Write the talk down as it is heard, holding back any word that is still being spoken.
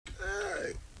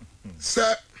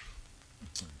Sir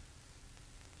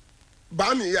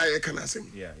Barnie, yeah, can I say?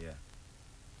 Yeah.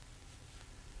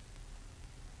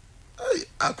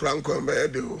 I can't come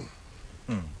back to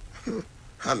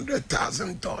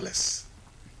 $100,000.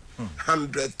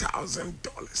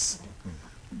 $100,000.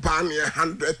 Barnie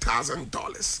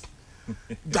 $100,000.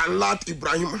 Danlad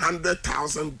Ibrahim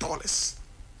 $100,000.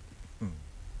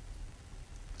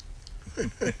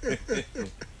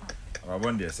 I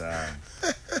wonder, sir.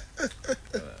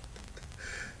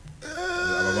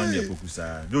 I wonder,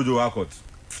 Pokusa. Jojo Akot.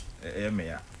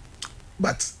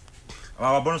 But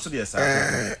our bonus, dear,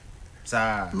 sir.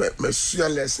 Sir, Monsieur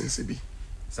lessons be.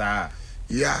 Sir.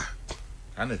 Yeah.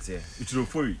 And it's here. It's no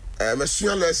free.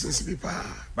 Monsieur lessons be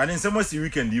pa. But in some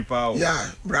weekend, you power.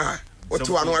 Yeah, brah. What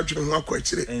to one watching one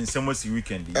question. And some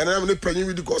weekend. And I'm the penny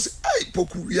with the cause. Hey,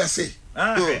 Poku, we are say.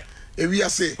 We are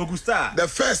say. Poku star. The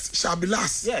first shall be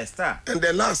last. Yes, star. And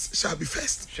the last shall be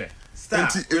first. Sure. Star.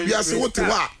 We are say what to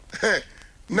what.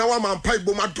 Now I'm on pipe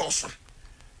boma dosso.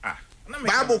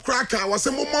 Bible cracker was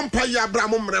a mom pay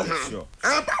Abraham umbre.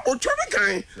 Bible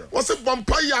traffic was a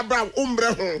bumpire Abraham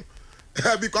umbre.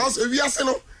 Because we are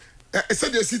saying, I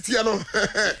said the city, no.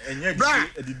 And you're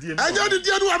the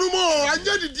dear no more. And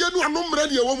you're the dear no number,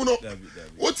 your woman.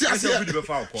 What's your say?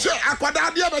 Sure, I could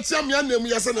have the other champion name,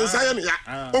 yes, and Zion,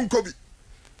 Uncle.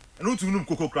 And who to know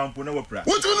Coco Cramp will never pray.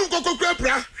 What to know Coco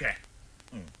Crapra?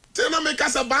 Tell me,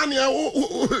 Casabania,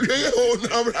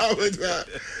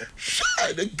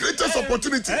 the greatest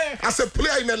opportunity as a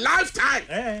player in a lifetime.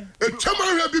 A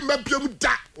chairman will be my people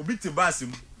that will be to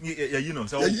Basim, you know,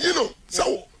 so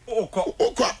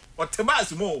what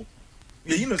Tabasimo,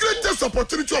 greatest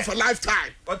opportunity of a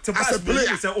lifetime. What as a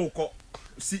player, say,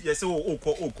 see, yes, do.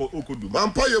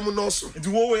 Vampire Munoso. It's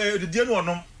the dear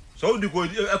one, so the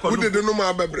good, the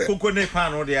number Coco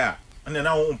Nepano there. And then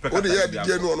I won't pick up the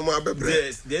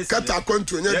Kata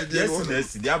country,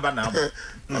 yes, the Abana,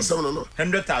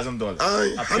 $100,000.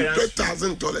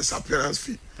 $100,000 appearance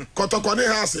fee. Kotoko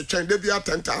has a chain, they be at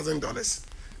 $10,000.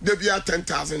 They be at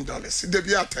 $10,000. They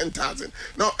be at $10,000.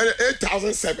 Now,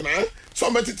 $8,700,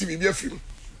 somebody to be a few.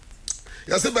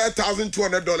 Yes, about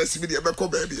 $1,200 with the Beko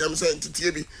baby. I'm saying to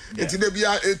TV. Until they be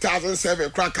at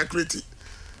 $8,700, crack a critic.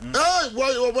 Hey,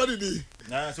 what did he?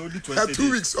 Nah, so 20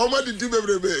 2 weeks. How much did you do?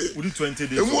 We do 20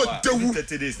 days.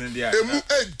 30 days in the air.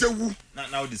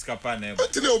 Now this capa never.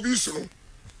 What you know, Bison?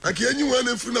 I can't you want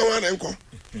to free now and uncle.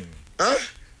 Huh?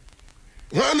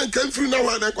 One came through now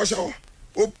and uncle.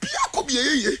 Oh, Piaco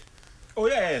be. Oh,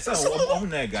 yes, I'm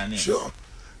not sure.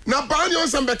 Now, Barnie on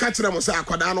some catch them was a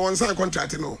quadan on some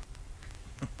contract. No,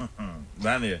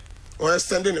 Barnie or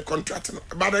extending the contract.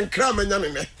 But then cram and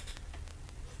yanni.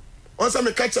 Once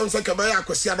I catch on Sakabaya, I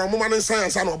could see a woman in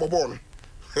science and overborn.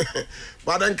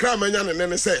 But then cram and yan and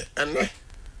then say, and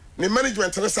the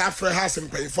management and the Afro has him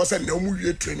paying for saying no more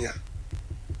training.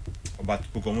 But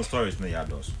almost stories no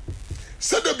yados.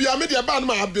 Said there be a media band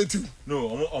my update you.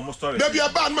 No, almost stories. There be a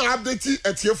band my update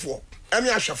at year 4. Any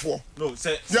Asha 4. No,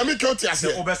 say, say,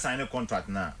 over sign a contract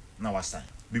now I sign.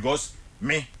 Because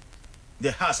me,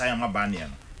 the house I am a Barnie,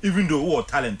 even though we are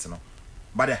talent, no,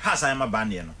 but the house I am a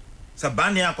Barnie. So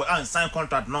Barnie and sign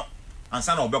contract no and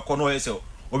sign over corner so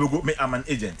or we go me I'm an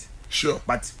agent. Sure.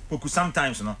 But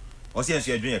sometimes no or since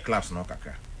you're doing a clubs no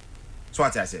kakra. So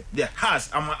what I say, the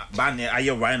house I'm a Barnie I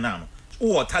hear right now.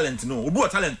 Oh talent no, we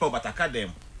talent but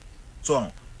academy.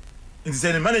 So in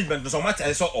the management so much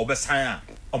I saw over sign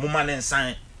or money and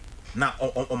sign now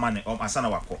or money or asana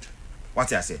wako.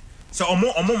 What I say. So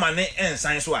omo money and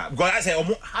sign so because I say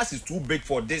omo house is too big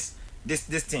for this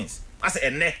things. I say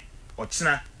ene or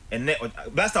china and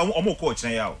last time I'm coach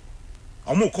now.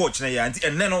 I'm coach now, and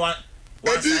then no one.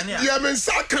 Yeah, men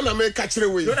can make catch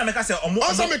away. Don't make us say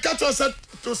also make catch us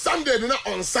to Sunday not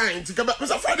on sign.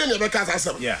 Mr. Friday never catch us.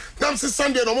 Yeah. Now say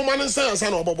Sunday no man say and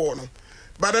son obobo.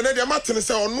 But then the matter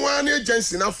say on one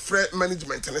agency na freight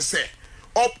management and say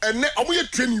up and we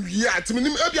train you to me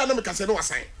e bia na make say no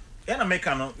sign. Yeah, na make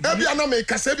no. E bia na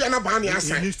make say bia na ban ya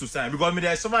sign. He needs to sign because me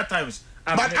there several times.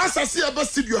 But as I see about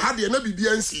studio had the na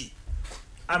BBNC.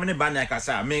 I mean, Barnie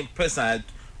Casa, I mean, person,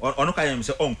 or no, I am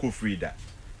say Uncle Frida,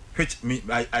 which me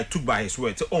I took by his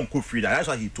word, so Uncle Frida. That's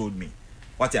what he told me.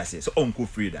 What I say, so Uncle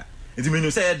Frida. It means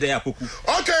you say there, Poku.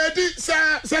 Okay,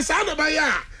 say, Santa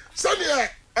Baya, Sunday,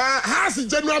 has a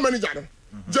general manager,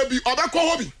 Joby, Obako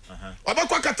Hobby,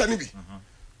 Obako Katanibi.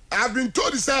 I have been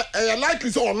told, sir, likely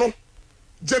so or no,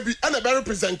 Joby, and a very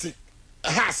representing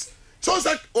has. So it's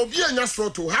like Obi and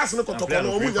Yasroto has no kotoko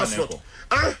no Yasroto.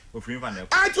 Ah, I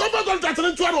told my contract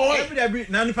in 12 away.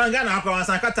 Nanny Pangana, I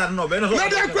can't cut no better. Now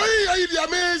they're crying, I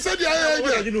mean, said the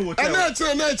idea. And that's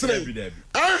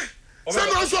ah, Say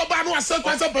no so ba no ase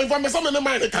kwase pen for me so me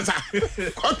mind kasa.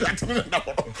 Contract me na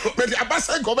ko. Me di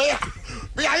abase go be ya.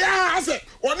 Me ya ase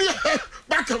oni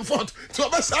back and forth. So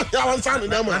be say ya wan san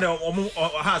na ma. And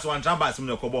has one tramba sim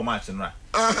no ko ball match no.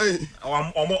 Ai.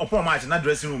 Omo match na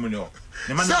dressing room no.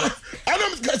 The manager I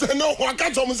don't no wa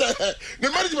catch am say the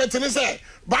management ni say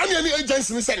ba ni any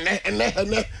agency ni say ne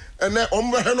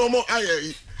omo he no mo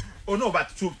aye. Oh no, but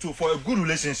to for a good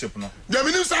relationship no. The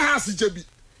minister has JB.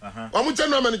 Omo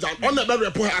general manager on the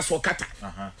report has for kata.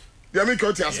 The make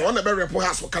out here on the report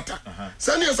has for kata.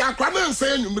 Send us akwa na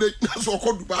say anwumre na so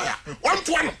ko Dubai. One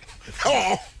to one.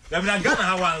 Oh. Dem na Ghana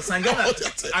ha wan sign Ghana.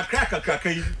 Akra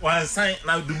yi wan sign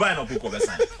na Dubai no poko be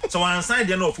sign. So wan sign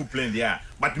there no full plane there.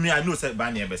 But me I know say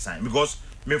Barnie be sign because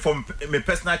me from me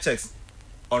personal checks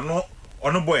or no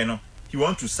boy no he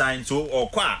want to sign so or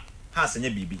kwa has any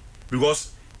bibi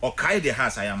because or kai the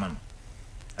house I am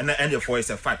and therefore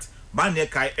it's a fact. Barnie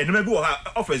kai and maybe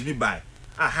offers me buy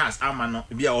a house amano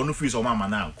be a onu fees or mama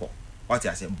na anko. What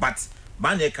I say, but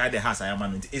Barnie kai the house I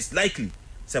am it's likely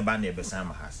say Barnie be sign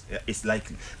my house. It's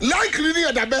likely. Likely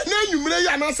near that but na nwumre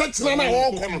ya na search na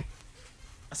wo kono.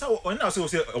 So when I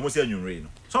say almost say nwumre no.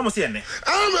 So almost say ne.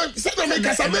 Say no make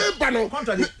kasa be ba no.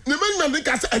 Ne man make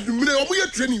kasa nwumre omo ye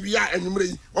training wi a nwumre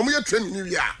yi. Omo ye training ni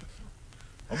wi a.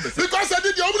 Because I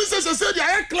did the only say the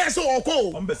air class or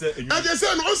co. And they say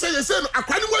no say no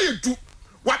akwani wa you do.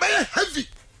 Wa be heavy.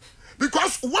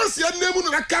 Because once your name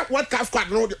no ka what calf squad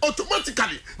no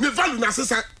automatically the value na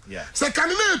sesa. Yeah. So can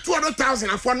you 200,000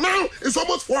 and for now it's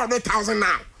almost 400,000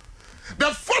 now. The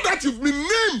fact that you've been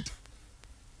named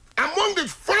among the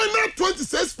final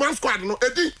 26 man squad no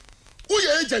edi who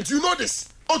your agent you know this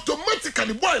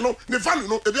automatically boy no the value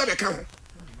no e be account.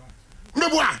 Me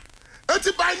boy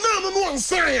eti by now no one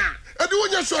sign ya edi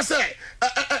wonya sure say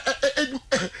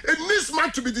it needs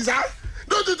much to be desired.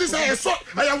 Don't do this so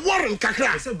I warren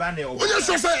kakra say Barnie wonya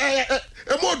sure say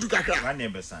e modu kakra Barnie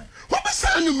be sign what be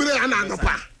sign numere ana no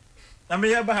pa na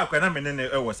me ya ba ha kwa na me ne e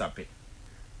WhatsApp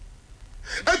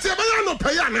eti e ba ya no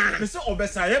pay ana me say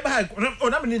obesa ya ba ha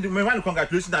na me need me wan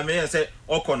congratulations na me say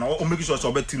oko no o make sure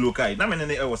so obeti local na me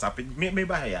ne e WhatsApp me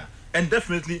ba ha ya and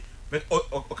definitely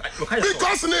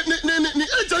because ni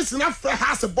agency na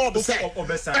has a board say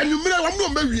and you mire wam no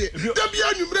mawie da bia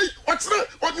anwumre otere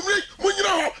onwumre munyina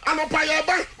ho anopa ya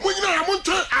ba munyina ha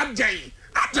monto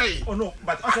adjay oh no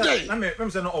but na me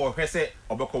say no o hwe say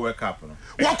obeko wake up no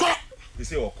wako you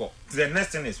say wako the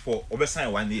next thing is for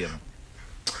obesan 1 year no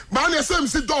Barnie say me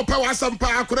do pa wasampa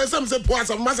akure say me say po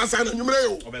asam masa sign anwumre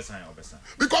o obesan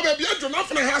because baby ento na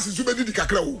fna house su be didi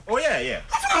kakra o oh yeah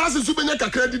afna house su be nya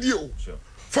kakra didi o sure.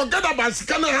 Forget about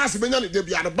Sikana has been on the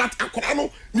debut, but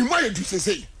Akorano, you might do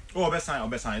say. Oh,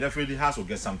 Obesan, definitely has to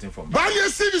get something from Barnie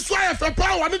see this why for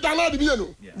power and Danlad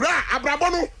Biano. Bra,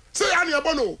 Abrabono, say Anya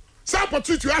Bono,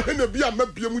 Sapotri, you have in the beer,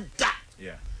 maybe you that.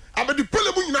 Yeah. I bet the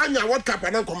Pelamun Nanya, what cap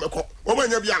and Uncle Mako, or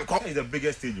when you're Bianco. Is the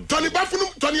biggest stadium. Tony Buffalo,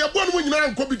 Tony Abon, when you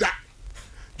know, could be that.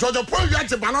 Georgia Paul, you had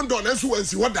the Ballon d'Or, and so and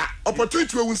see what that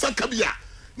opportunity will say Kabia.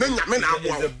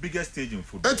 It's the biggest stage in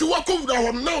football. And to walk over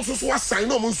the now, so what sign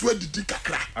on sweat the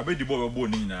Dicacra. I bet the boy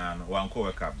born one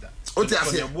cover cap that. Oh,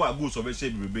 there's a boy goose of a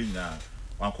shape remain now.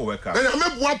 One cover cap. And I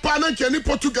remember one partner can you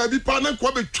Portugal be partner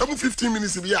quite 15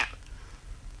 minutes in the year.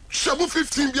 Shabu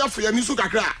 15 beer for your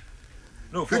Nisukakra.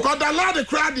 No, because the lad the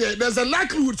crowd there, there's a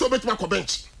likelihood so much more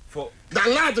bench. For the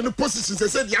lad in the positions, they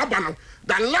said the Abano,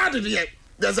 the lad there,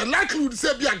 there's a likelihood to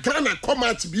say be a Ghana come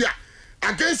out to be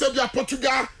against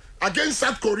Portugal. Against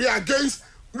South Korea, against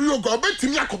Rio Gobe,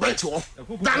 Timia Kobencho.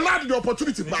 That allowed the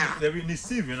opportunity. They will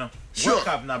receive, you know. Sure. World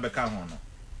Cup now become on.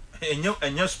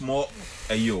 And you're small,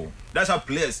 you. That's how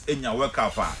players in your World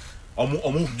Cup are. Or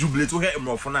jubilate to hear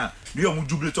more for now. You are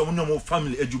jubilate or no more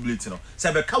family jubilate, you know.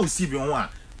 Say, the cow see one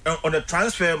on the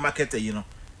transfer market, you know.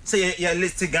 Say, yeah,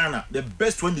 let's take Ghana, the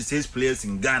best 26 players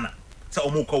in Ghana. So,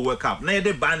 Omoko World Cup. Now,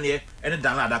 they ban here and the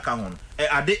Danlad account.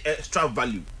 Are they extra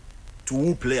value to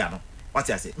who player, no? What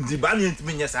I say? The Barnie and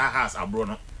me yes has abroad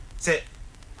no. Say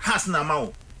has na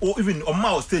mau or even on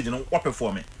my stage no what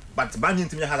performing. But Barnie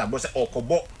and me has abroad say or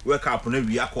kobo work up no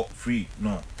we are free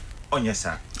no. On yes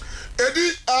sir.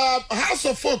 Eddie House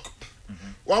of Folk.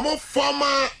 One more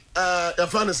former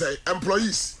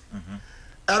employees.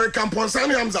 Eric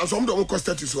Camponsani Hamza some don't cost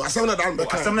you so asem na dan be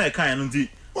kan. Asem na kan no di.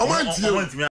 O man